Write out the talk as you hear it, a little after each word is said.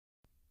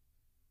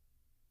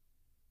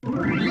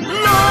On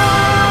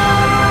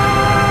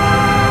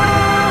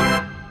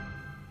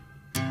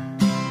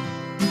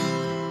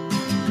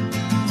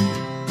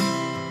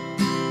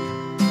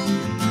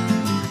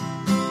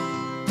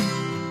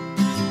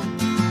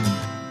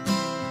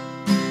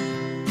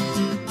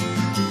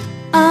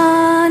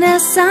a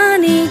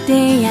sunny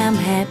day I'm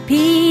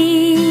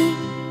happy.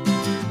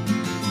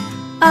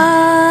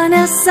 On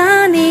a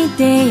sunny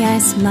day I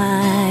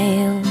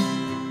smile.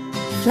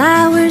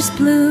 Flowers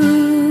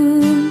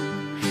bloom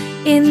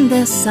in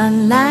the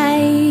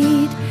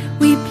sunlight.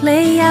 We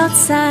play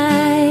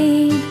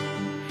outside,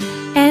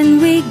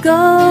 and we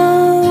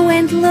go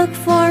and look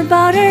for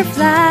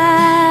butterflies.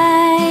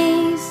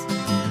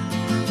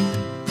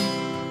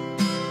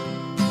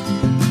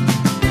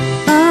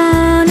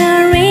 On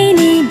a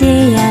rainy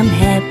day I'm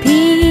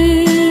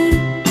happy.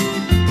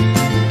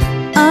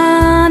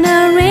 On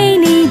a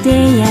rainy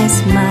day I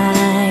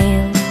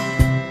smile.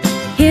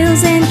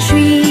 Hills and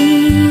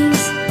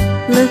trees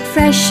look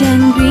fresh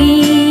and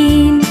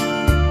green,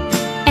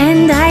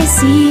 and I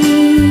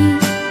see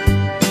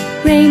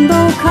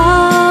rainbow colors